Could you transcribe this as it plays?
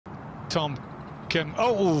Tom Kim.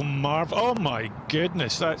 Oh, Marv. Oh, my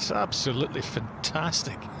goodness. That's absolutely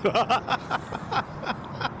fantastic.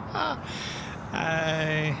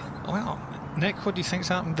 Well, Nick, what do you think's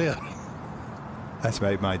happened there? That's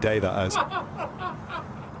made my day, that has.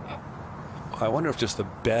 I wonder if just the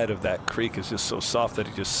bed of that creek is just so soft that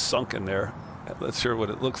he just sunk in there. Let's hear what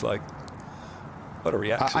it looks like. What a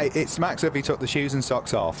reaction. It smacks if he took the shoes and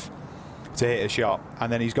socks off to hit a shot, and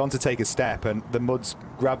then he's gone to take a step and the mud's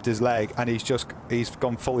grabbed his leg and he's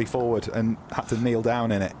gone fully forward and had to kneel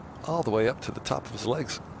down in it. All the way up to the top of his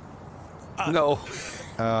legs. No.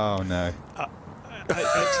 Oh, no.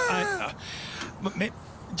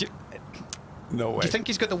 No way. Do you think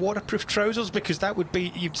he's got the waterproof trousers? Because that would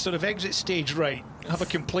be, you'd sort of exit stage right, have a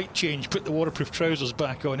complete change, put the waterproof trousers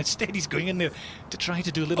back on. Instead, he's going in there to try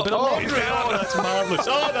to do a little bit of laundry. Oh, that's marvellous.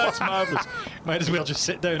 Oh, that's marvellous. Might as well just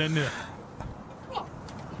sit down in there.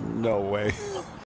 No way.